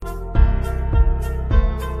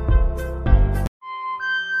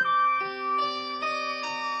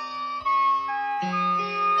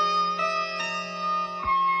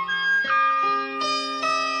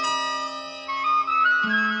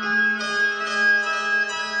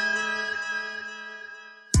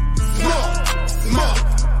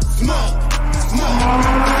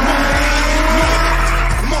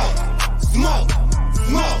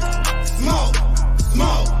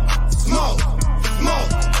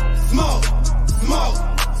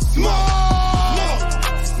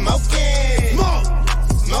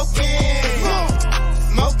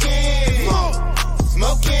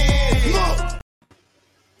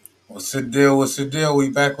What's the deal? What's the deal? We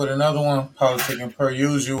back with another one. PolitiKan per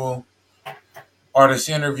usual. Artist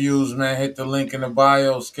interviews, man. Hit the link in the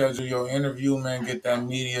bio. Schedule your interview, man. Get that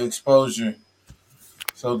media exposure.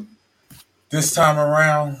 So this time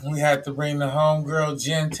around, we had to bring the homegirl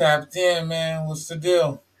Jen tapped in, man. What's the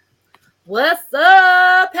deal? What's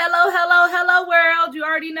up? Hello, world. You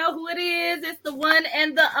already know who it is. It's the one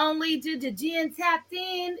and the only Jen tapped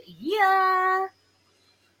in. Yeah.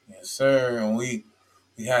 Yes, sir. And we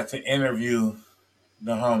had to interview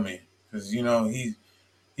the homie because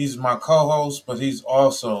he's my co-host, but he's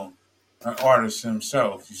also an artist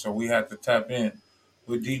himself. So we had to tap in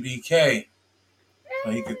with DBK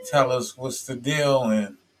so he could tell us what's the deal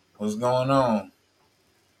and what's going on.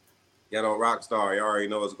 Ghetto Rockstar, you already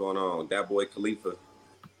know what's going on. That boy Kalifa.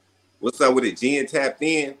 What's up with it? Jen tapped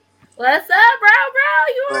in. What's up,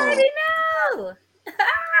 bro? You Oh, already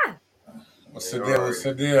know. What's the man, deal? What's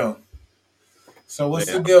the deal? So what's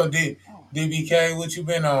the man. deal, DBK? What you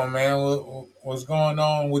been on, man? What's going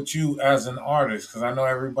on with you as an artist? Because I know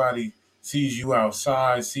everybody sees you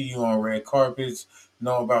outside, see you on red carpets,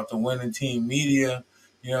 know about the winning team media.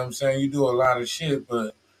 You know what I'm saying? You do a lot of shit,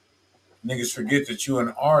 but niggas forget that you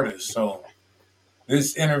an artist. So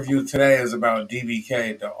this interview today is about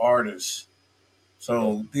DBK, the artist.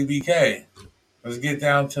 So DBK, let's get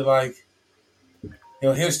down to like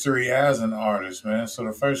your history as an artist, man. So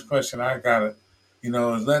the first question I gotta,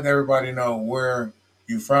 is let everybody know where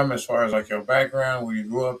you from as far as like your background, where you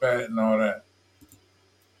grew up at, and all that.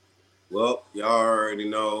 Well, y'all already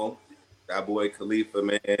know that boy Kalifa,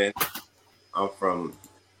 man. I'm from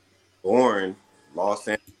born Los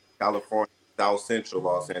Angeles, California, South Central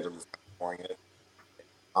Los Angeles, California.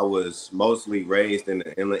 I was mostly raised in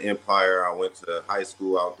the Inland Empire. I went to high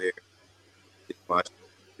school out there. Did my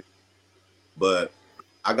But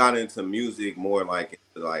I got into music more like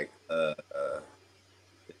into the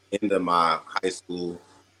end of my high school,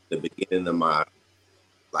 the beginning of my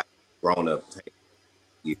like grown up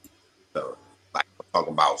years. So like I'm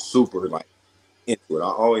talking about super like into it. I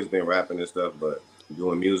always been rapping and stuff, but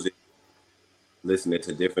doing music, listening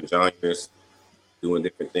to different genres, doing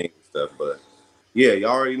different things and stuff. But yeah, you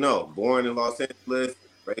already know. Born in Los Angeles,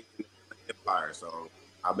 raised in the Empire. So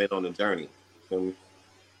I've been on the journey. Feel me?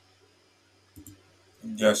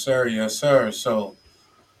 Yes, sir. Yes, sir. So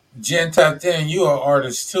Jen tapped in. You are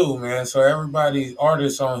artist too, man. So everybody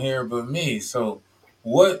artists on here, but me. So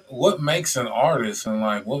what makes an artist, and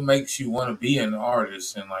like what makes you want to be an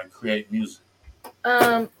artist and like create music?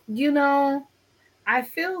 You know, I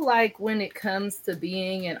feel like when it comes to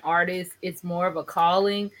being an artist, it's more of a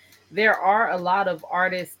calling. There are a lot of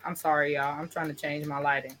artists. I'm sorry, y'all. I'm trying to change my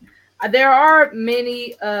lighting. There are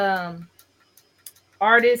many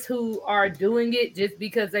artists who are doing it just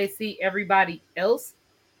because they see everybody else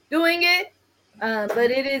doing it. But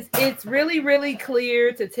it's really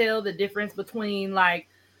clear to tell the difference between like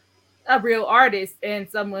a real artist and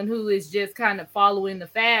someone who is just kind of following the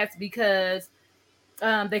fast because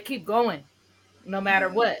they keep going no matter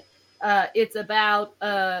what. It's about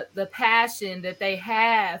the passion that they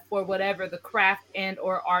have for whatever the craft and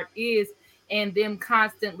or art is, and them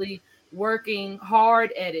constantly working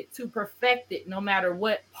hard at it to perfect it, no matter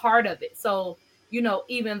what part of it. So,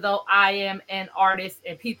 even though I am an artist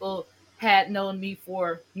and people had known me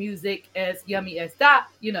for music as Yummy as Dot,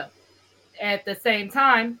 at the same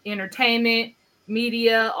time, entertainment,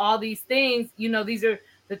 media, all these things, these are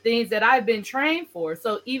the things that I've been trained for.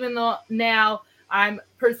 So even though now I'm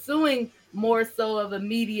pursuing more so of a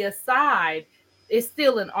media side, it's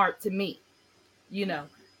still an art to me, you know.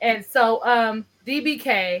 And so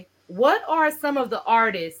DBK, what are some of the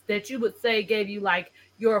artists that you would say gave you like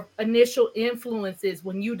your initial influences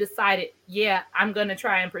when you decided, yeah, I'm going to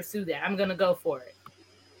try and pursue that. I'm going to go for it.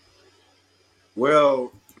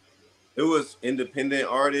 Well, it was independent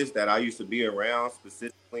artists that I used to be around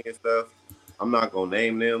specifically and stuff. I'm not gonna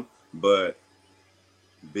name them, but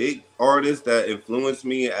big artists that influenced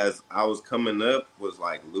me as I was coming up was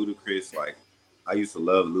like Ludacris. Like I used to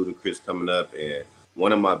love Ludacris coming up, and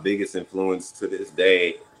one of my biggest influence to this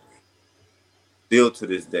day, still to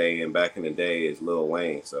this day, and back in the day, is Lil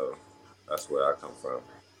Wayne. So that's where I come from.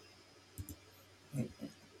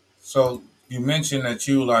 So you mentioned that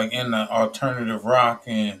you like in the alternative rock,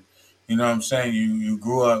 and you know what I'm saying, you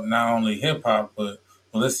grew up not only hip hop but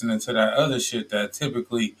listening to that other shit that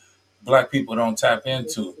typically black people don't tap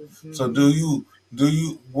into. So Mhm. do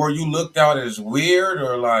you were you looked out as weird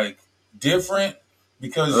or like different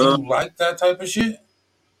because Um, you like that type of shit?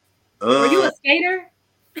 Were you um, a skater?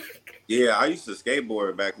 yeah, I used to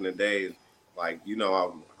skateboard back in the day. Like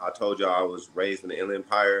I told y'all I was raised in the Inland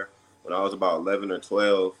Empire. When I was about 11 or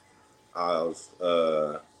 12, I was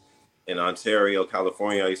in Ontario,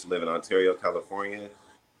 California. I used to live in Ontario, California,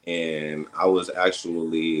 and I was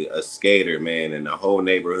actually a skater, man. And the whole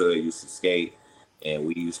neighborhood used to skate, and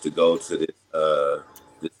we used to go to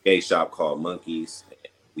this skate shop called Monkeys, and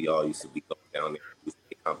we all used to be going down there and do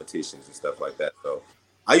skate competitions and stuff like that. So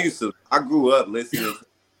I grew up listening to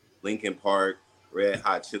Linkin Park, Red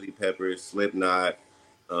Hot Chili Peppers, Slipknot,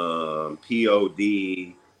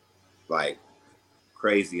 POD, like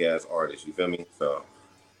crazy ass artists. You feel me? So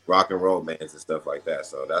rock and roll bands and stuff like that.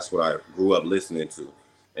 So that's what I grew up listening to.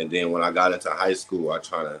 And then when I got into high school, I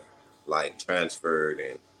try to like transferred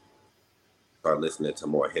and start listening to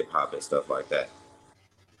more hip hop and stuff like that.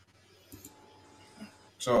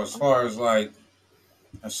 So as far as like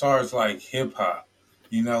hip hop,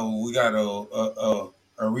 we got a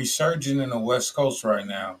resurgence in the West Coast right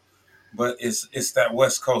now, but it's that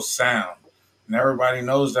West Coast sound, and everybody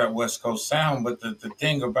knows that West Coast sound. But the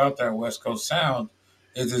thing about that West Coast sound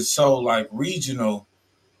is it's so like regional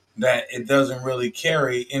that it doesn't really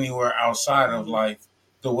carry anywhere outside of like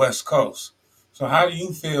the West Coast. So how do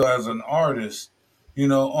you feel as an artist,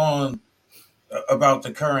 on about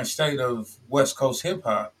the current state of West Coast hip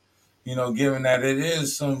hop? Given that it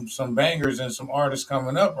is some bangers and some artists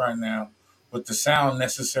coming up right now, but the sound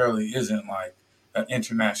necessarily isn't like an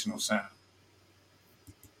international sound.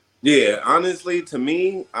 Yeah, honestly, to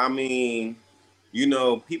me, I mean,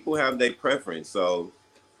 people have their preference. So,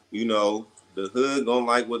 the hood gonna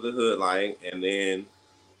like what the hood like, and then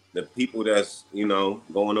the people that's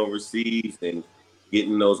going overseas and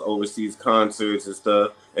getting those overseas concerts and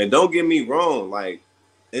stuff. And don't get me wrong, like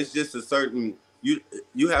it's just a certain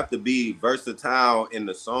you have to be versatile in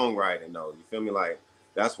the songwriting though. You feel me? Like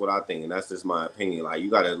that's what I think, and that's just my opinion. Like you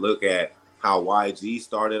got to look at how YG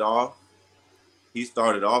started off. He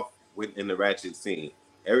started off in the ratchet scene.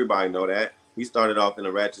 Everybody know that he started off in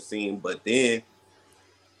the ratchet scene, but then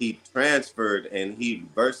he transferred and he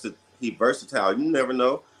versatile. You never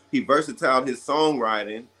know. He versatile his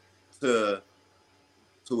songwriting to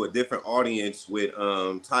a different audience with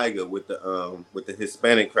Tyga with the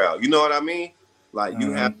Hispanic crowd. You know what I mean? Like Mm-hmm.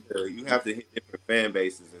 you have to hit different fan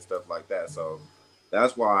bases and stuff like that. So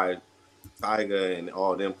that's why Tyga and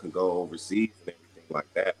all them can go overseas and everything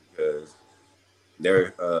like that because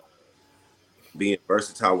they're being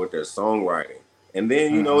versatile with their songwriting. And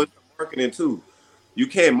then Mm-hmm. it's the marketing too. You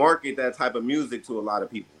can't market that type of music to a lot of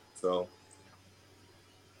people. So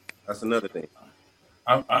that's another thing.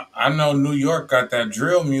 I know New York got that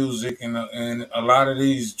drill music, and a lot of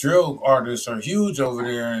these drill artists are huge over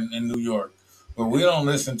there in New York, but we don't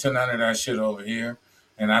listen to none of that shit over here.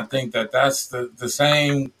 And I think that that's the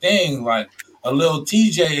same thing. Like a little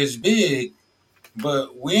TJ is big,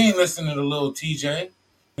 but we ain't listening to little TJ.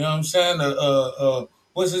 You know what I'm saying?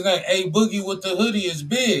 What's his name? A Boogie with the hoodie is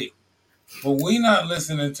big, but we not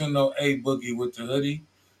listening to no A Boogie with the hoodie.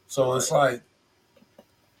 So it's Right.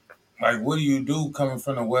 like, what do you do coming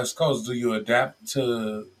from the West Coast? Do you adapt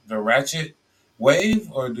to the ratchet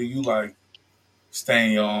wave, or do you like stay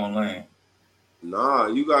in your own lane? Nah,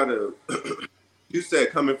 you gotta. You said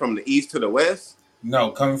coming from the east to the west.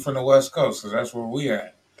 No, coming from the West Coast, because that's where we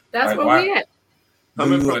at. That's Like, where why we at. do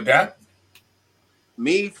Coming you from adapt?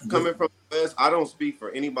 me, Do, coming from the west, I don't speak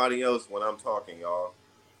for anybody else when I'm talking, y'all.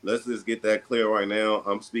 Let's just get that clear right now.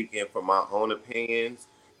 I'm speaking from my own opinions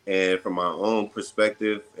and from my own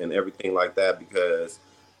perspective and everything like that. Because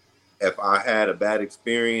if I had a bad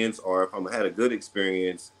experience or if I had a good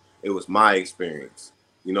experience, it was my experience.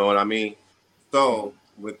 You know what I mean? So,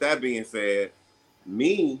 with that being said,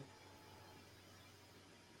 me,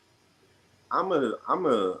 I'm a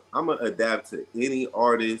adapt to any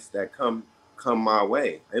artist that come my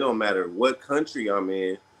way. It don't matter what country I'm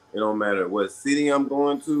in. It don't matter what city I'm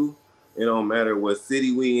going to. It don't matter what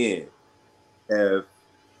city we in. If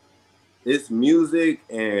it's music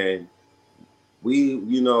and we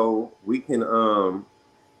can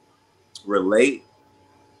relate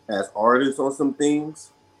as artists on some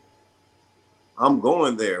things, I'm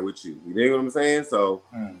going there with you. You know what I'm saying? So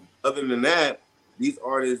mm, other than that,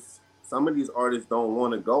 some of these artists don't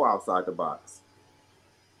want to go outside the box.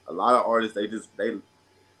 A lot of artists,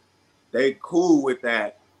 they cool with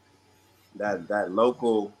that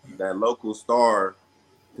local star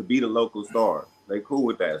to be the local star. They cool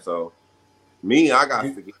with that. So me, I got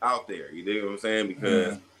you, to get out there. You know what I'm saying?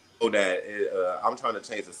 Because mm, I know that I'm trying to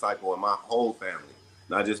change the cycle in my whole family,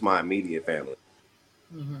 not just my immediate family.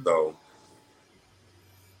 Mhm. So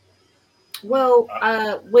Well,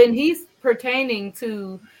 when he's pertaining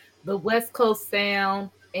to the West Coast sound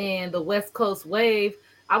and the West Coast wave,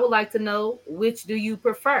 I would like to know which do you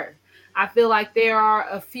prefer? I feel like there are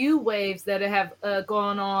a few waves that have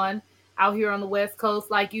gone on out here on the West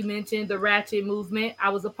Coast, like you mentioned, the ratchet movement. I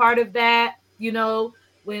was a part of that,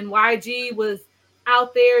 when YG was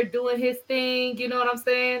out there doing his thing, you know what I'm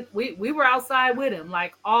saying? We were outside with him.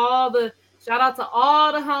 Like all the shout out to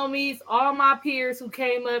all the homies, all my peers who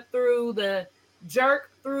came up through the jerk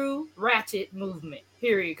through ratchet movement,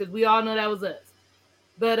 period. Because we all know that was us.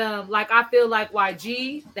 But like I feel like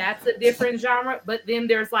YG, that's a different genre. But then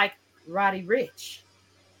there's like Roddy Rich,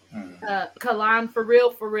 Kalan for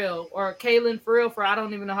real, or Kalen for I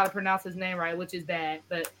don't even know how to pronounce his name right, which is bad.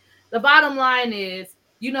 But the bottom line is,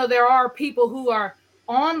 there are people who are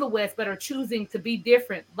on the West but are choosing to be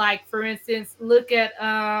different. Like for instance, look at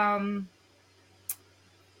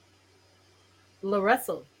La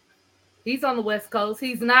Russell. He's on the West Coast.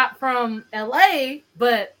 He's not from LA,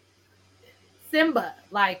 but Simba,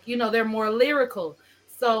 like, they're more lyrical.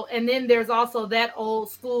 So, and then there's also that old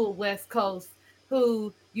school West Coast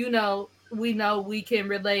who, we know we can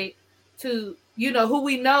relate to, who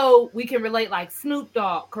we know we can relate, like Snoop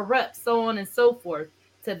Dogg, Corrupt, so on and so forth,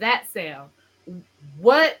 to that sound.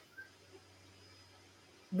 What,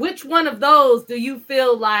 which one of those do you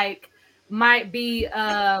feel like might be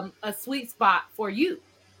a sweet spot for you?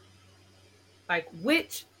 Like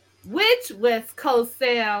which West Coast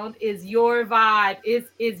sound is your vibe?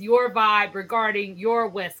 Is your vibe regarding your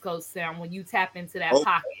West Coast sound when you tap into that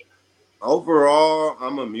pocket? Overall,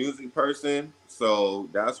 I'm a music person, so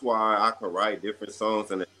that's why I can write different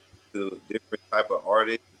songs and to different type of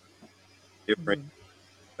artists, different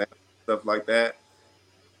Mhm. stuff like that.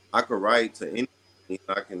 I could write to anything.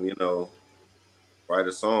 I can, write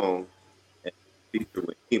a song and feature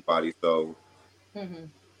with anybody. So Mhm.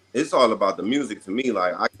 it's all about the music to me.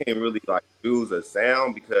 Like I can't really like choose a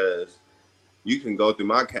sound because you can go through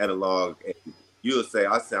my catalog and you'll say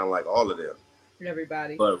I sound like all of them.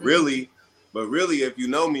 Everybody. But Mhm. really, but really, if you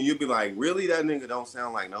know me, you'd be like, really, that nigga don't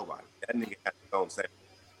sound like nobody. That nigga has his own sound.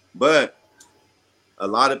 But a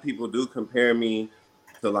lot of people do compare me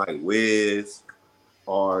to like Wiz,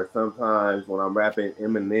 or sometimes when I'm rapping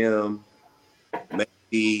Eminem,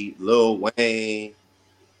 maybe Lil Wayne.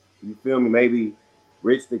 You feel me? Maybe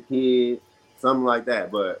Rich the Kid, something like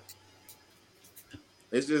that. But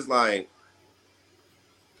it's just like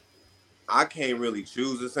I can't really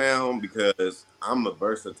choose a sound because I'm a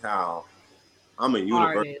versatile. I'm a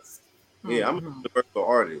universal. Artist. Yeah, I'm a Mhm. universal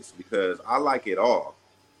artist because I like it all.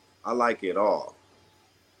 I like it all.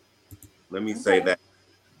 Let me say Okay. that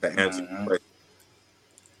to answer Hmm. your question.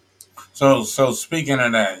 So speaking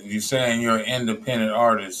of that, you're saying you're an independent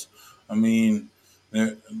artist. I mean,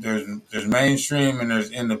 there's mainstream and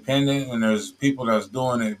there's independent, and there's people that's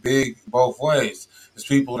doing it big both ways. There's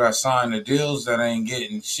people that sign the deals that ain't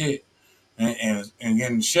getting shit and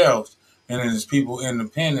getting shelved, and then there's people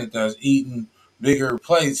independent that's eating bigger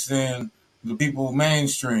plates than the people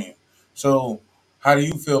mainstream. So, how do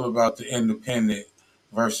you feel about the independent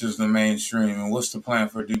versus the mainstream, and what's the plan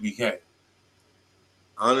for DBK?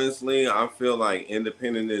 Honestly, I feel like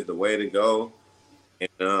independent is the way to go.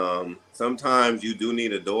 And sometimes you do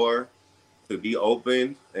need a door to be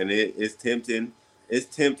open, and it's tempting. It's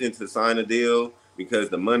tempting to sign a deal because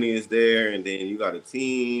the money is there, and then you got a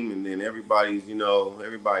team, and then everybody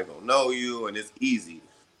gonna know you, and it's easy.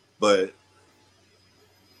 But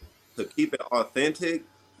to keep it authentic,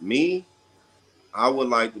 me, I would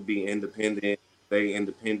like to be independent, stay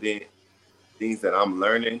independent. Things that I'm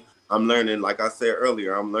learning, like I said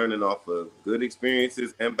earlier, I'm learning off of good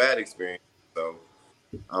experiences and bad experiences. So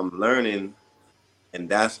I'm learning, and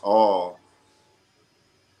that's all.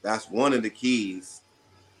 That's one of the keys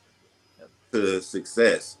to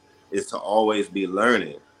success is to always be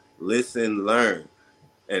learning, listen, learn,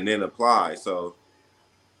 and then apply. So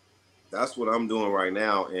that's what I'm doing right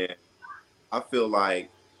now, and I feel like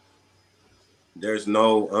there's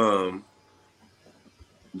no um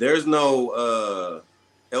there's no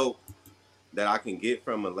help that I can get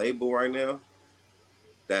from a label right now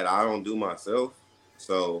that I don't do myself.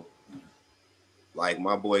 So like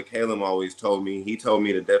my boy Caleb always told me, he told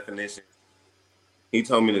me the definition. He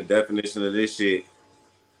told me the definition of this shit.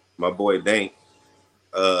 My boy Dank,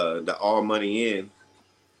 the all money in.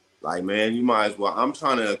 Like man, you might as well. I'm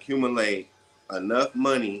trying to accumulate enough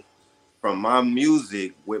money from my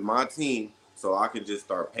music with my team so I can just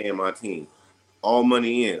start paying my team. All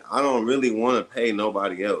money in. I don't really want to pay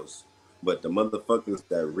nobody else, but the motherfuckers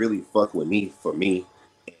that really fuck with me for me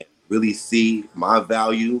and really see my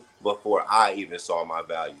value before I even saw my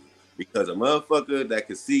value. Because a motherfucker that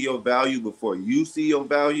can see your value before you see your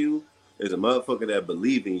value is a motherfucker that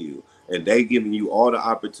believe in you and they giving you all the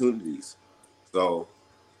opportunities. So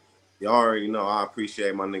y'all already know I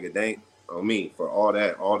appreciate my nigga Dank on me for all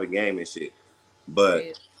that, all the game and shit. But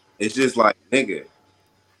Period. it's just like, nigga,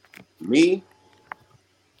 me,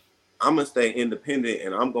 I'm gonna stay independent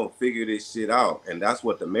and I'm gonna figure this shit out. And that's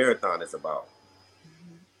what the marathon is about.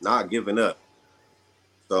 Not giving up.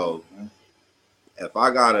 So if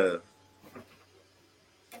I gotta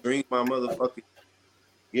stream my motherfucking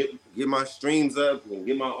get my streams up and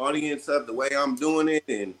get my audience up the way I'm doing it,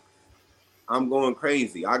 and I'm going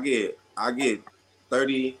crazy. I get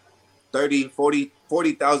 30, 30,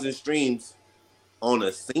 40,000 streams on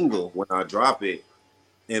a single when I drop it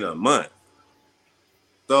in a month.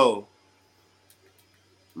 So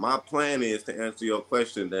my plan is to answer your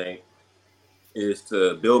question, Dane, is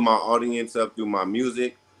to build my audience up through my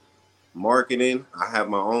music, marketing. I have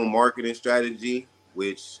my own marketing strategy,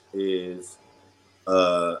 which is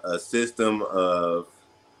a system of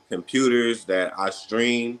computers that I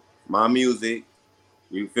stream my music.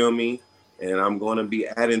 You feel me? And I'm going to be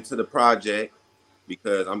adding to the project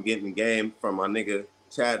because I'm getting game from my nigga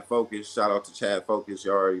Chad Focus. Shout out to Chad Focus.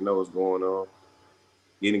 You already know what's going on.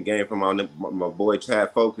 Getting game from my boy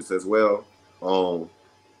Chad Focus as well on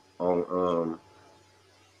on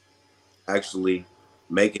actually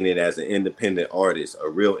making it as an independent artist, a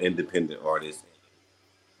real independent artist,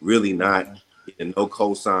 really not getting no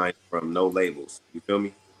cosign from no labels. You feel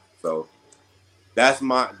me? So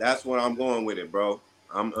that's what I'm going with it, bro.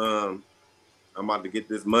 I'm about to get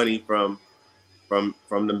this money from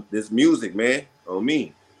this music, man, on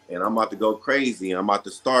me, and I'm about to go crazy. I'm about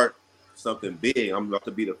to start something big. I'm about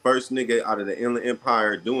to be the first nigga out of the Inland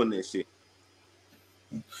Empire doing this shit.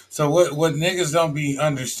 So what niggas don't be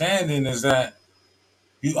understanding is that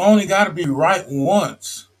you only got to be right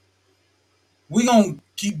once. We gonna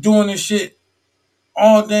keep doing this shit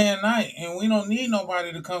all day and night, and we don't need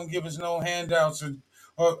nobody to come give us no handouts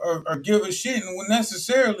or give us shit. And when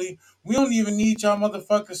necessarily, we don't even need y'all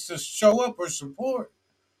motherfuckers to show up or support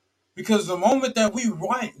because the moment that we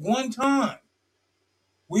write one time,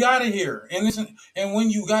 we out of here. And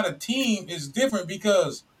when you got a team, it's different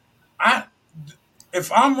because I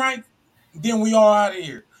if I'm right, then we all out of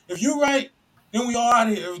here. If you right, then we all out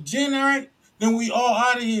of here. If Jen right, then we all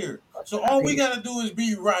out of here. So all we gotta do is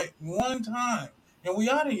be right one time, and we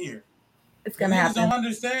out of here. It's And gonna niggas don't happen.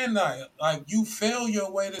 understand that. Like you fail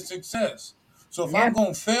your way to success. So if I'm Yeah.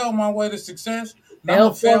 gonna fail my way to success, and I'm Fail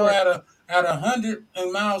gonna fail forward. at 100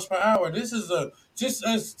 miles per hour. This is a just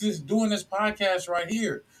us just doing this podcast right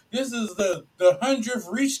here. This is the 100th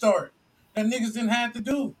restart that niggas didn't have to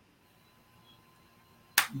do.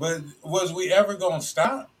 But was we ever gonna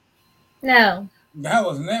stop? No. That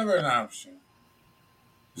was never an option.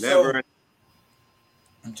 So Never.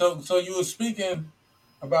 so you were speaking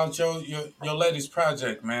about your latest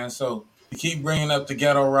project, man. So you keep bringing up the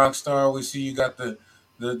ghetto rock star. We see you got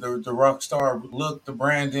the rock star look, the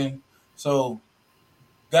branding. So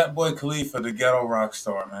that boy Kalifa, the ghetto rock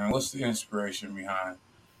star, man. What's the inspiration behind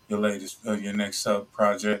your latest your next sub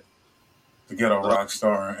project, the ghetto Uh, rock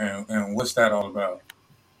star, and what's that all about?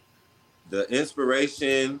 the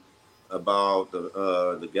inspiration about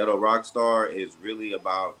the ghetto rock star is really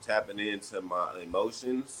about tapping into my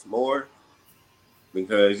emotions more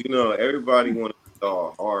because everybody want to be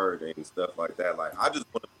all hard and stuff like that. Like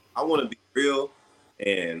I want to be real,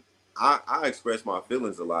 and I express my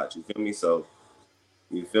feelings a lot. You feel me? So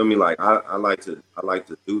you feel me? Like I like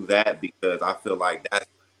to do that because I feel like that's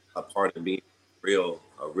a part of being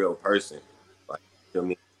a real person. Like you feel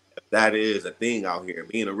me? If that is a thing out here,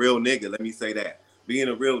 being a real nigga. Let me say that being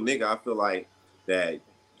a real nigga, I feel like that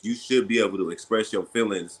you should be able to express your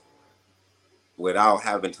feelings without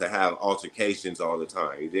having to have altercations all the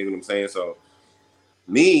time. You dig what I'm saying? So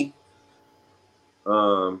me,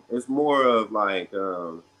 it's more of like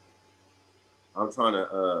I'm trying to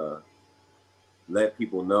let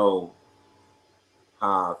people know how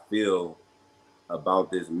I feel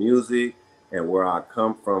about this music and where I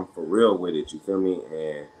come from for real with it. You feel me?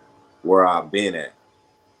 And where I've been at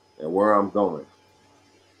and where I'm going.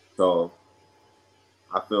 So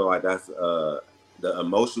I feel like that's the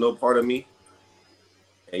emotional part of me.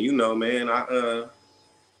 And man,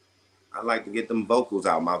 I like to get them vocals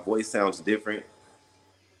out. My voice sounds different,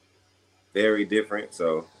 very different.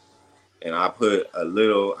 So and I put a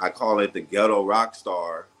little, I call it the ghetto rock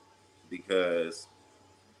star because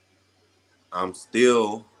I'm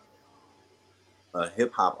still a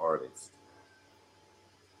hip hop artist.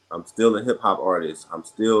 I'm still a hip hop artist. I'm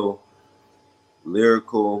still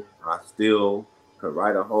lyrical. I still could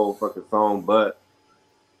write a whole fucking song, but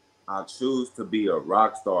I choose to be a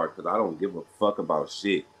rock star because I don't give a fuck about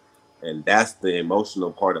shit. And that's the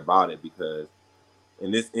emotional part about it because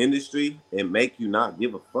in this industry, it make you not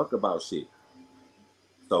give a fuck about shit.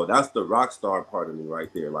 So that's the rock star part of me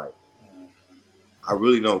right there. Like I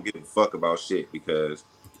really don't give a fuck about shit because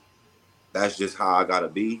that's just how I gotta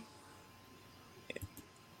be.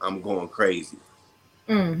 I'm going crazy.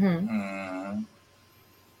 Mm-hmm. Mm,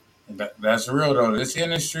 that's real though. This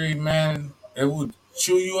industry, man, it would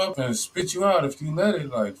chew you up and spit you out if you let it.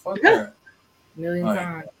 Like, fuck that. Million Like,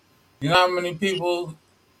 times. you know how many people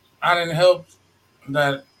I didn't help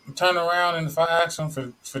that turn around and if I ask them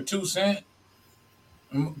for 2 cents,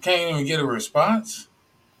 can't even get a response.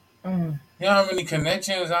 Mm. You know how many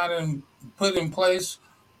connections I didn't put in place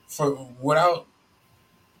for without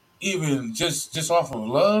even just off of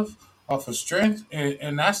love, off of strength,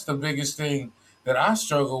 and that's the biggest thing that I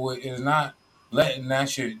struggle with is not letting that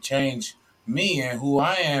shit change me and who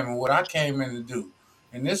I am and what I came in to do.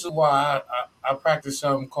 And this is why I practice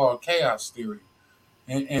something called chaos theory.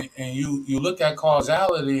 And you look at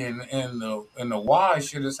causality and the why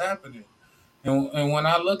shit is happening. And when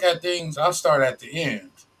I look at things, I start at the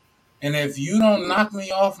end. And if you don't Mm. knock me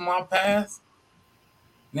off my path,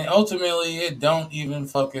 then ultimately it don't even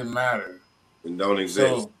fucking matter. And don't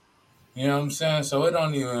exist. So you know what I'm saying? So it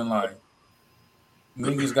don't even like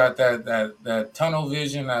niggas got that tunnel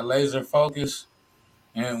vision, that laser focus,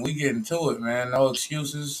 and we getting to it, man. No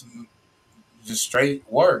excuses, just straight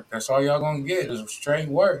work. That's all y'all gonna get is straight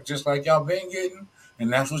work, just like y'all been getting,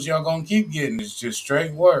 and that's what y'all gonna keep getting. It's just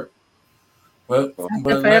straight work. But Something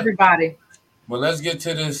but for let everybody. but let's get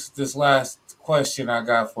to this last question I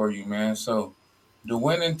got for you, man. So the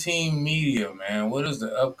winning team media, man. What is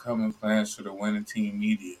the upcoming plans for the winning team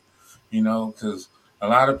media? You know, because a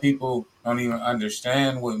lot of people don't even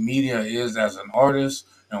understand what media is as an artist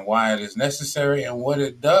and why it is necessary and what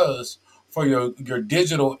it does for your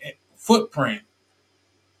digital footprint.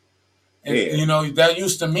 And Yeah, you know that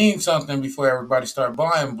used to mean something before everybody started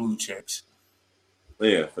buying blue checks.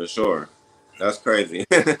 yeah, for sure. That's crazy.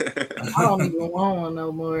 I don't even want one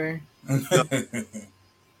no more.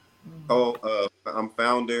 No, I'm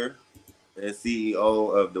founder and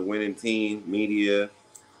CEO of the Winning Team Media,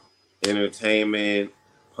 Entertainment,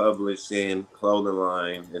 Publishing, Clothing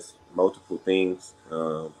line. It's multiple things.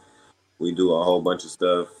 We do a whole bunch of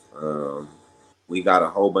stuff. We got a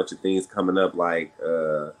whole bunch of things coming up, like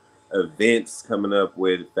events coming up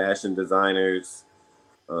with fashion designers,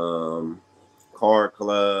 um, car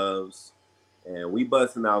clubs, and we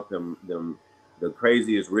busting out them the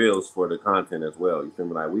craziest reels for the content as well. You feel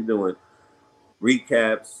me? Like we doing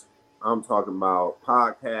recaps. I'm talking about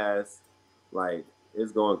podcasts. Like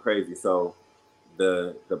it's going crazy. So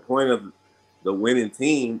the point of the winning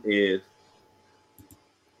team is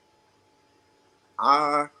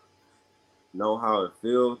I know how it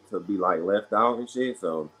feels to be like left out and shit.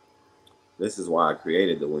 So this is why I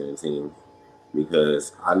created the winning team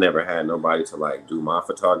because I never had nobody to like do my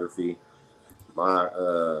photography, my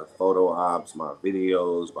photo ops, my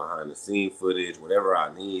videos, behind the scene footage, whatever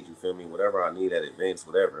I need, you feel me? Whatever I need at events,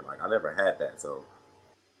 whatever. Like I never had that. So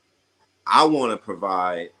I want to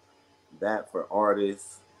provide that for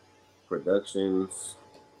artists, productions,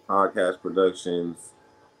 podcast productions,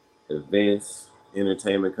 events,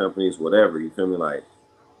 entertainment companies, whatever, you feel me? Like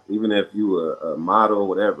even if you a model,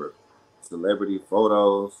 whatever, celebrity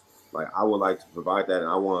photos, like I would like to provide that, and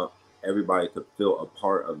I want everybody to feel a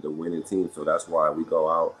part of the winning team. So that's why we go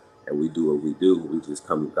out and we do what we do. We just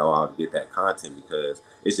go out and get that content because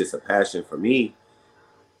it's just a passion for me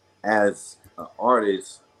as an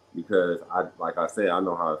artist. Because I, like I said, I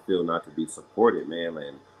know how it feels not to be supported, man,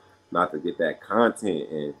 and not to get that content.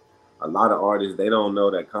 And a lot of artists they don't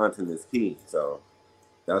know that content is key. So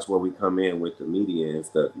that's where we come in with the media and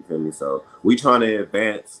stuff. You feel me? So we trying to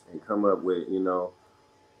advance and come up with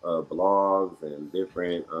blogs and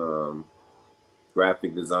different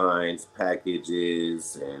graphic designs,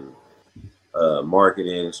 packages, and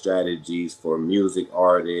marketing strategies for music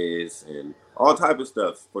artists and all type of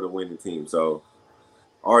stuff for the winning team. So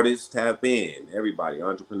artists tap in, everybody,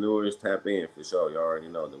 entrepreneurs tap in for sure. You already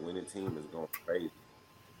know the winning team is going crazy.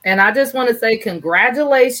 And I just want to say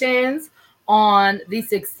congratulations on the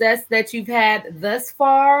success that you've had thus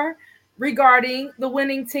far regarding the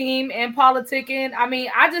winning team and politicking. I mean,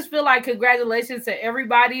 I just feel like congratulations to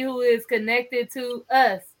everybody who is connected to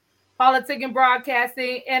us, politicking,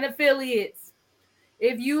 broadcasting, and affiliates.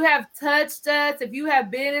 If you have touched us, if you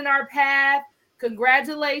have been in our path,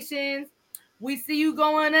 congratulations. We see you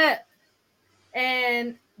going up,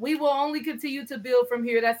 and we will only continue to build from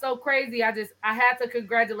here. That's so crazy. I had to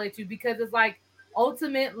congratulate you because it's like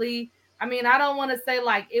ultimately, I mean, I don't want to say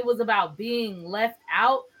like it was about being left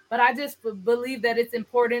out, but I just believe that it's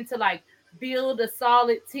important to like build a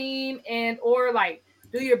solid team and or like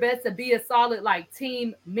do your best to be a solid like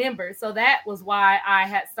team member. So that was why I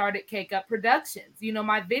had started Cake Up Productions. You know,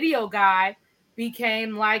 my video guy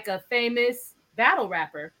became like a famous battle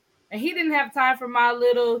rapper. And he didn't have time for my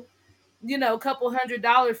little, couple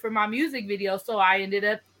 $100 for my music video. So I ended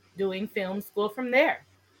up doing film school from there.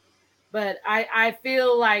 But I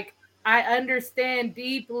feel like I understand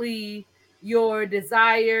deeply your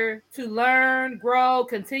desire to learn, grow,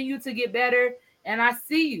 continue to get better. And I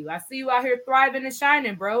see you. I see you out here thriving and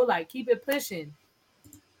shining, bro. Like, keep it pushing.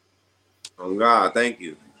 Oh God, thank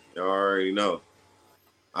you. You already know.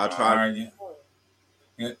 I All try. right,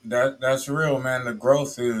 yeah, that's real, man. The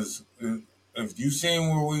growth is if you seen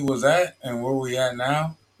where we was at and where we at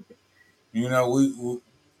now, you know,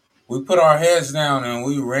 we put our heads down and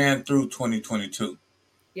we ran through 2022.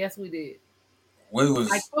 Yes, we did. We Like was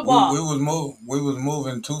football. we was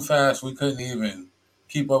moving too fast. We couldn't even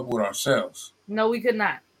keep up with ourselves. No, we could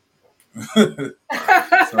not.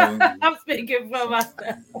 so I'm speaking for so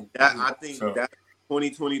myself. That I think so that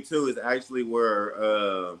 2022 is actually where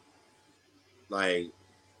like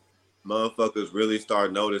motherfuckers really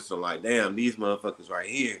start noticing like, damn, these motherfuckers right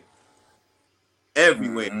here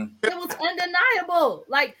everywhere. mhm, It was undeniable.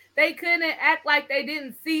 Like, they couldn't act like they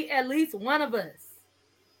didn't see at least one of us.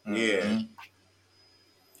 Yeah, mhm.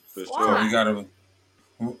 for So sure. Why? we gotta,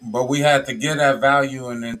 but we had to get that value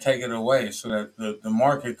and then take it away so that the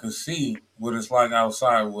market could see what it's like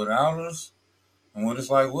outside without us and what it's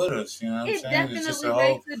like with us. You know what I'm It saying? definitely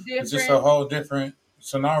makes a It's just a difference. whole different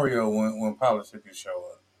scenario when politics show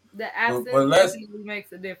up. The But absence let's definitely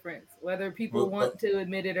makes a difference, whether people but want to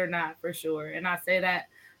admit it or not, for sure. And I say that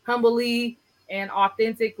humbly and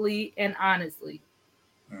authentically and honestly.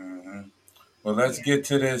 mhm. Well, let's Yeah. get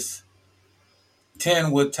to this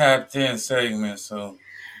 10 with tapped in segment. So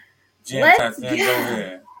Jen Let's tapped in, go go.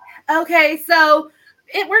 ahead. Okay, so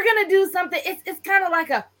we're gonna do something. It's kind of like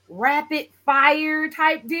a rapid fire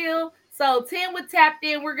type deal. So 10 with tapped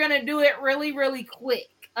in. We're gonna do it really, really quick.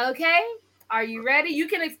 Okay, are you ready? You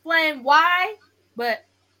can explain why, but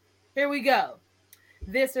here we go.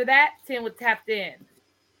 This or that. 10 with tapped in.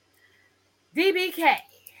 DBK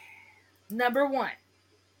number one.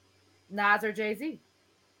 Nas or Jay Z?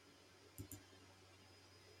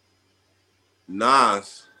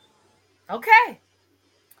 Nas. Okay,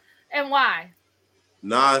 and why?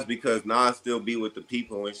 Nas because Nas still be with the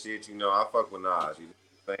people and shit. You know, I fuck with Nas. You know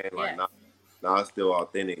what I'm saying? Like Yes. Nas still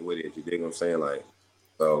authentic with it. You dig what I'm saying? Like,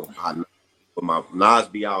 so but my Nas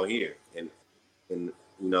be out here and you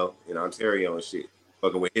know in Ontario and shit,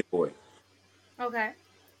 fucking with Hit Boy. Okay.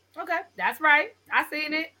 Okay, that's right. I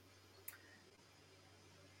seen it.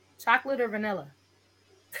 Chocolate or vanilla?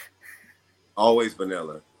 Always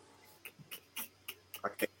vanilla. I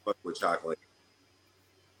can't fuck with chocolate.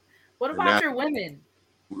 What And about that your women?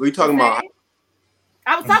 we The talking about. same?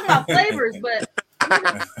 I was talking about flavors, but you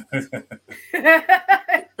know,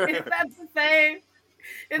 is that the same?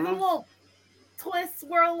 Is a little twist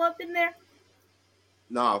swirl up in there?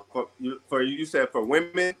 No, for you said for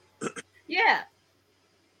women, Yeah,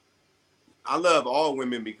 I love all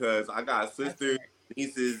women because I got that's sisters, right.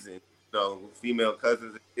 nieces, and female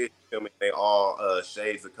cousins and shit. You feel me? They all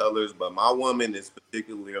shades of colors, but my woman is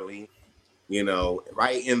particularly,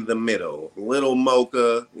 right in the middle. Little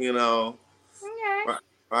mocha, Okay. right,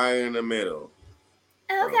 right in the middle.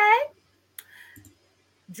 So, Okay.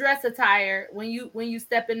 Dress attire when you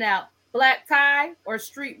stepping out, black tie or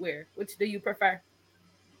streetwear? Which do you prefer?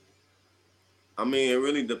 I mean, it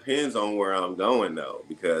really depends on where I'm going though,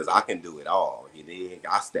 because I can do it all. You dig?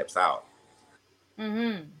 I steps out.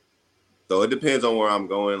 Mm-hmm. So it depends on where I'm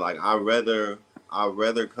going. Like I'd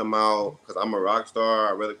rather come out because I'm a rock star.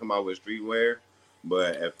 I'd rather come out with streetwear.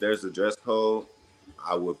 But if there's a dress code,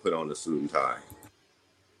 I would put on a suit and tie.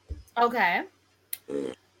 Okay.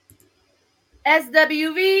 Yeah.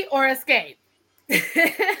 SWV or Escape?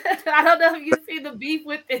 I don't know if you see the beef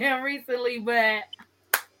with him recently, but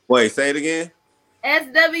Wait, say it again.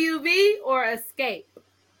 SWV or Escape?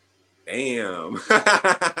 Damn.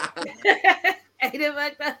 Ain't it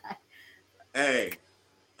like that? Hey,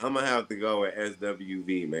 I'm gonna have to go with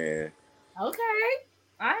SWV, man. Okay.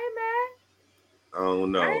 I ain't mad. I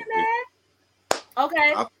don't I know. ain't mad.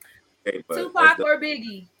 Okay. I okay, but Tupac or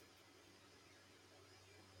Biggie?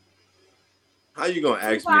 how you gonna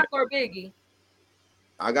ask me Tupac that? or Biggie?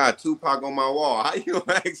 I got Tupac on my wall. How you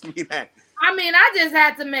gonna ask me that? I mean, I just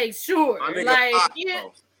had to make sure. My nigga Like, Pac, yeah,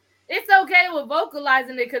 bro. it's okay with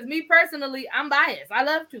vocalizing it because me personally, I'm biased. I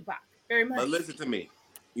love Tupac very But much. listen to me.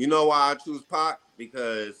 You know why I choose Pac?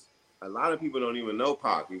 Because a lot of people don't even know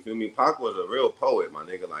Pac. You feel me? Pac was a real poet, my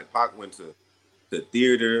nigga. Like Pac went to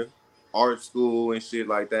theater, art school, and shit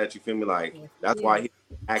like that. You feel me? Like Yes, he that's why did. he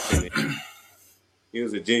was acting. He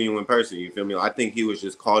was a genuine person. You feel me? I think he was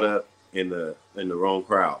just caught up in the wrong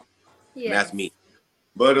crowd. and that's Yes. me.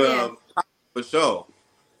 But Yes. for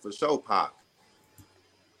sure, Pac.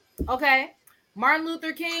 Okay. Martin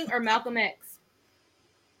Luther King or Malcolm X?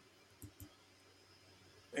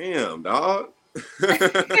 Damn, dog.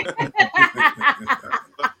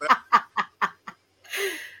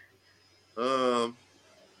 um,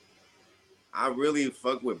 I really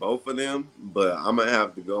fuck with both of them, but I'm gonna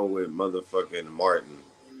have to go with motherfucking Martin.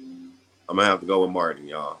 I'm gonna have to go with Martin,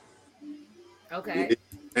 y'all. Okay.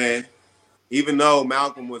 And even though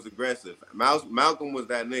Malcolm was aggressive, Malcolm was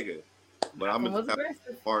that nigga, but I'm Malcolm gonna just was have to aggressive.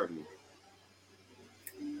 go with Martin.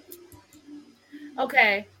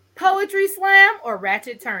 Okay. Poetry slam or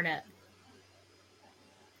ratchet turn up?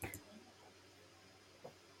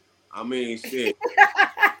 I mean, shit.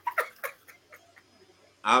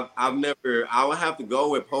 I've never. I would have to go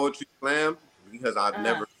with poetry slam because I've uh,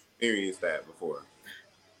 never experienced that before.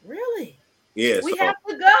 really? Yeah, We so have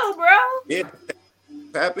to go, bro. yeah,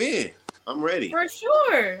 tap in. I'm ready. For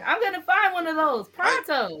sure. I'm gonna find one of those I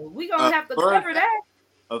pronto. We gonna a have to fun cover fact,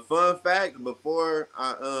 that. a fun fact before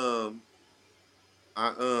I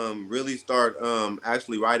really start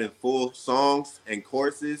actually writing full songs and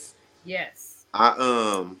courses. Yes.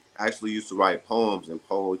 I actually used to write poems and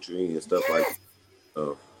poetry and stuff like that. Yes.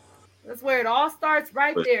 So, That's where it all starts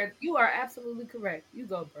right but, there. You are absolutely correct. You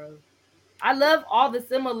go, bro. I love all the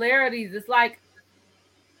similarities. It's like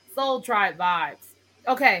Soul Tribe vibes.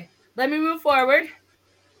 Okay, let me move forward.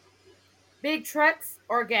 Big trucks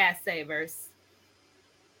or gas savers?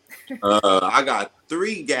 I got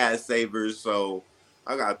 3 gas savers, so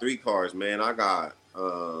I got 3 cars, man. I got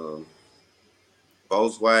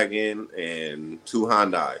Volkswagen and 2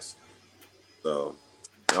 Hondas. So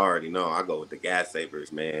you already know I go with the gas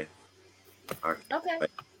savers, man. I can't Okay. play.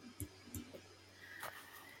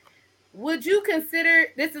 Would you consider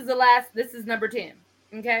this is the last, this is number 10.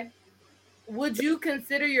 Okay. Would you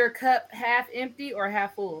consider your cup half empty or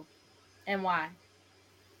half full? And why?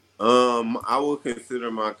 I would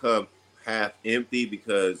consider my cup half empty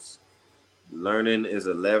because learning is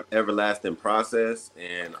a everlasting process,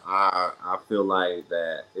 and I feel like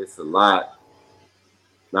that it's a lot,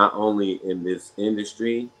 not only in this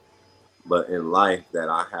industry but in life, that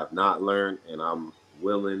I have not learned, and I'm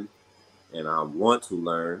willing and I want to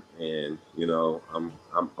learn, and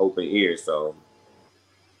I'm open ears, so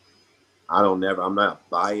I'm not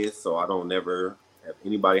biased, so I don't never, if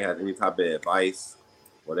anybody has any type of advice,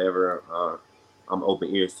 whatever, I'm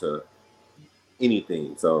open ears to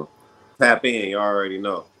anything. So tap in, you already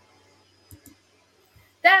know.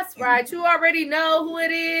 That's right. You already know who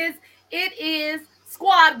it is. It is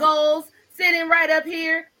Squad Goals sitting right up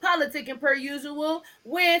here, politicking per usual,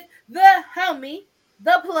 with the homie,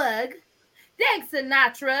 the plug, Dank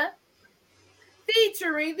Sinatra,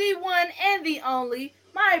 featuring the one and the only,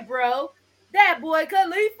 my bro, that boy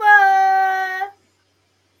Kalifa.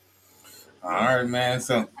 All right, man.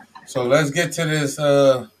 So let's get to this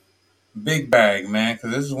big bag, man,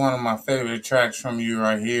 because this is one of my favorite tracks from you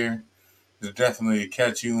right here. It's definitely a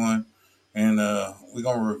catchy one. And we're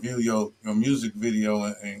gonna review your music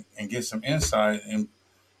video and get some insight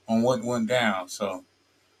on what went down. So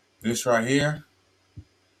this right here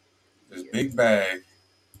is Big Bag.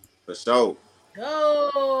 For sure.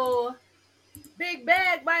 Go. Big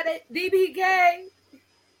bag by the DBK.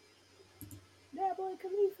 That boy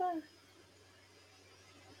Khalifa.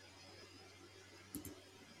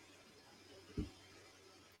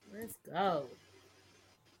 Let's go.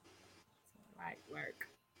 Right work.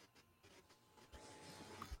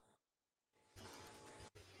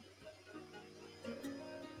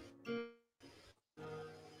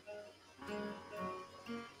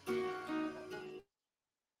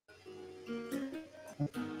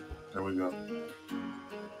 There we go.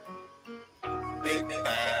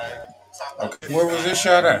 Okay, where was this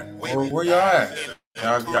shot at? Where y'all at?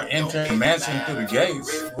 Y'all entering the mansion through the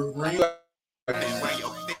gates. Where you at?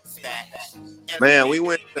 Man, we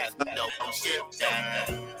went to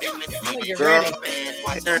You're girl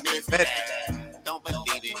ready. parents met. Don't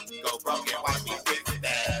believe it, go broke and watch me big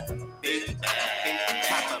bag, big bag,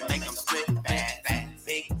 try to make them split bag,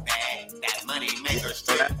 big bag, that money maker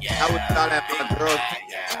strip, yeah. I was thought at my girl.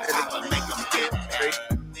 Try to make them get bag,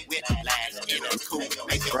 whiplash in a coupe,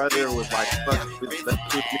 make them Brother was like, "Fuck, let's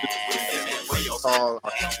do music." Call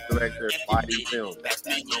our director, Body Film. that's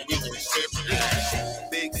me, no we can ship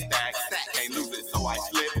big stack, can't lose it, so I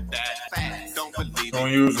slip that, don't believe When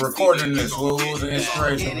it. you was recording this, what was the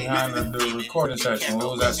inspiration behind the recording session?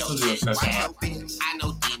 What was that studio session like? I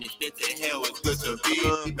know demons, bitch, in hell is good to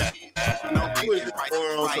be back. We was just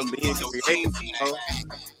going on some being creative, you know.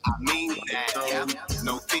 I mean that,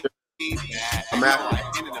 no feedback. I'm at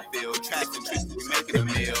In the field, tracks and tricks, we making a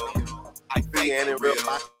meal. reality and in real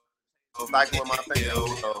life. Cycle with my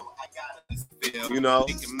family. So, you know,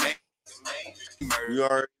 you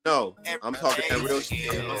already know. I'm talking that real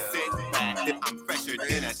shit. I'm fresher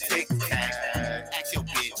than a tic tac. Ask your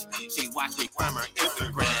bitch, she watched me from her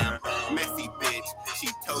Instagram. Messy bitch, she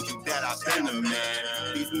told you that I've been a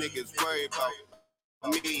man. These niggas worry about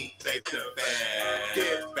me, they the bad.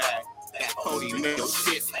 Get back, that 40 make your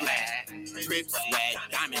shit splat. Drip swag,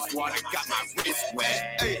 diamonds water got my wrist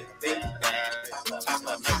wet. Hey, big bag,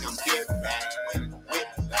 chopper make them get back.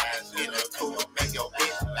 Whiplash, in a cool, make your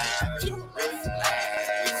bitch laugh. We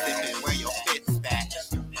sippin' where your bitch back.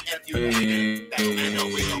 Hey,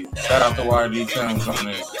 shout out to YD Films on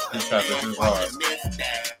this. This shot, this is hard.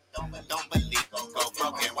 Don't believe go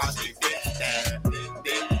broke and watch me fix that.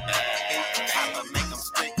 Big bag, chopper make them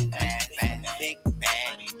strip bag. Big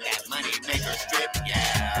bag, that money make her strip,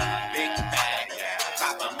 yeah. Big bag,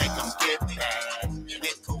 chopper make them get bag.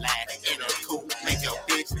 Whiplash, in a coupe, make your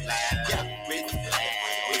bitch laugh. Yeah, rich flag,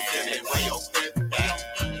 we sending where your bitch back.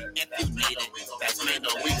 If you need it, that's man,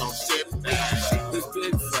 we gon' ship back. This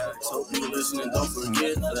big facts, hope you listening, don't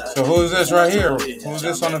forget that. So who's this right here? Who's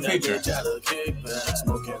this on the feature?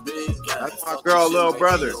 That's my girl, little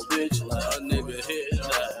brother.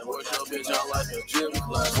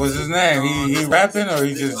 What's his name? He rapping or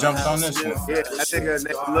he just jumped on this one? Yeah, that nigga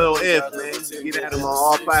named Lil If, man. Get at him on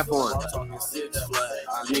all platforms.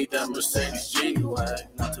 I need that Mercedes G-Wag,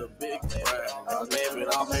 not a big brag. I'll name it,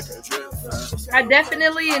 I'll make her drip fast. I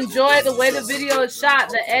definitely enjoy the way the video is shot.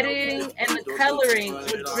 The editing and the coloring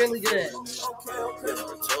was really good.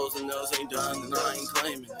 Toes and nails ain't done, and I ain't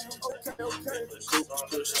claiming it. The couples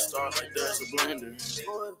push the start like there's a blender.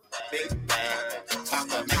 Big bag,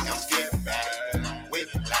 chopper make them get back.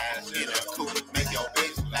 Whiplash, in a coupe, make your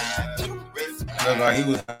bitch laugh. Looked like he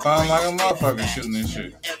was fun like a motherfucker shooting this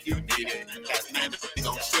shit. If you need it, that's man, we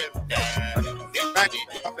gon' ship that.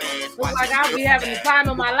 Looks like I'll be having the time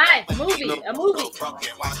of my life. A movie.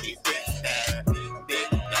 Big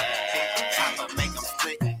bag, chopper make them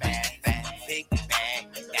split bag. Big bag,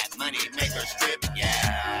 that money make her strip,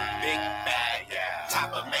 yeah. Big bag,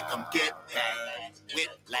 chopper make them get bag.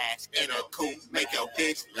 Whiplash in a coupe, make your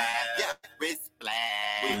bitch laugh. Yeah, wrist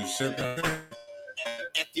flag.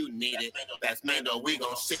 If you need it, that's Mando, we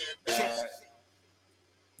gon' ship.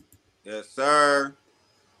 Yes, sir.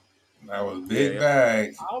 That was Big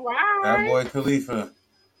Bag. All right. That boy Kalifa.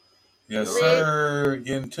 Yes, sir.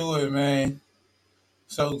 Getting to it, man.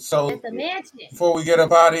 So At the mansion. before we get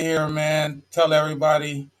up out of here, man, tell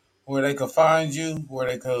everybody where they could find you, where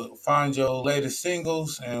they could find your latest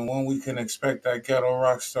singles, and when we can expect that Ghetto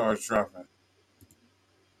Rock Stars dropping.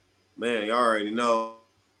 Man, you already know.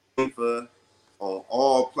 On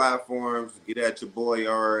all platforms, get at your boy, you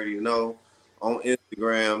already know. On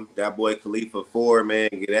Instagram, that boy Kalifa 4, man,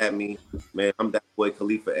 get at me. Man, I'm that boy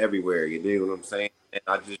Kalifa everywhere, you dig what I'm saying? And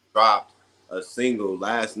I just dropped a single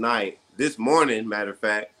last night, this morning, matter of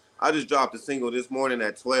fact. I just dropped a single this morning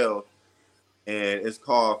at 12, and it's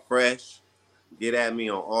called Fresh. Get at me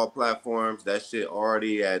on all platforms. That shit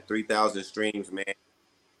already at 3,000 streams, man.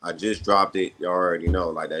 I just dropped it. You already know,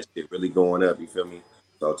 like that shit really going up, you feel me?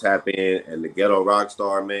 So tap in. And the Ghetto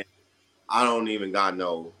Rockstar, man, I don't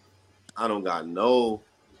got no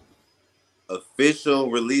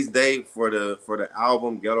official release date for the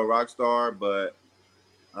album Ghetto Rockstar, but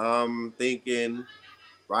I'm thinking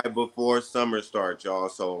right before summer starts, y'all.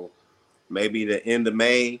 So maybe the end of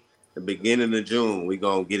May, the beginning of June, we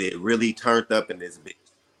gonna get it really turned up in this bitch.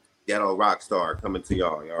 Ghetto Rockstar coming to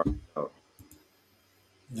y'all. Y'all already know.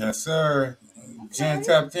 Yes, sir. Jen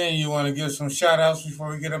tapped in. You want to give some shout outs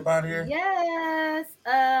before we get up out of here? Yes.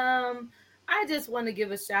 I just want to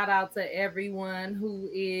give a shout out to everyone who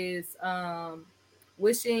is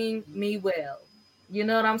wishing me well. You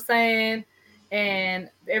know what I'm saying? And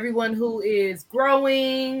everyone who is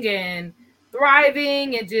growing and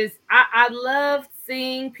thriving and just I love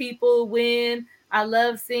seeing people win. I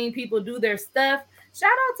love seeing people do their stuff. Shout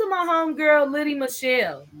out to my homegirl Liddy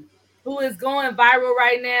Michelle, who is going viral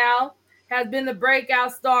right now, has been the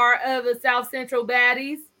breakout star of the South Central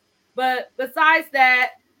Baddies. But besides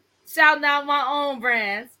that, shouting out my own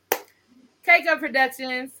brands, Cake Up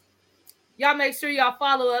Productions. Y'all make sure y'all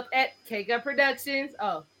follow up at Cake Up Productions.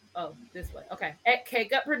 Oh, this way. Okay, at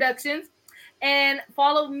Cake Up Productions. And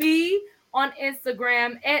follow me on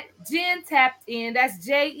Instagram at Jen Tapped In. That's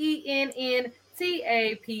JENNTAPPEDIN.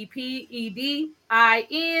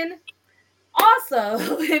 Also,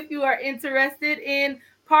 if you are interested in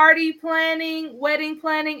party planning, wedding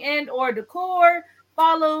planning, and or decor,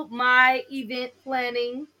 follow my event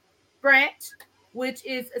planning branch, which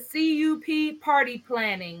is CUP Party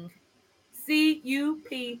Planning.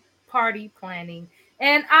 CUP party planning.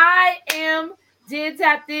 And I am Jen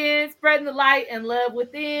Tapped In, spreading the light and love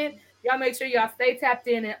within. Y'all make sure y'all stay tapped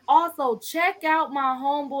in and also check out my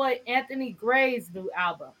homeboy Anthony Gray's new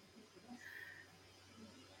album.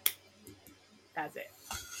 That's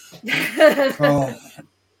it. So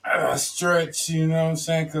I stretch, you know what I'm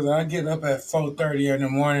saying? Because I get up at 4:30 in the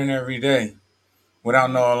morning every day without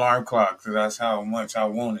no alarm clock. Because that's how much I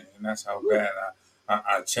want it, and that's how bad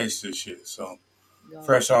I chase this shit. So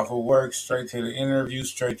fresh off of work, straight to the interview,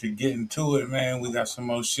 straight to getting to it, man. We got some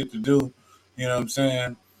more shit to do. You know what I'm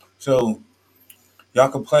saying? So y'all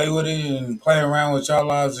can play with it and play around with y'all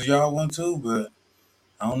lives as y'all want to, but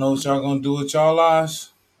I don't know what y'all gonna do with y'all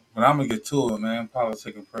lives. But I'm gonna get to it, man.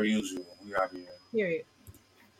 Politicking per usual. We out here. Period.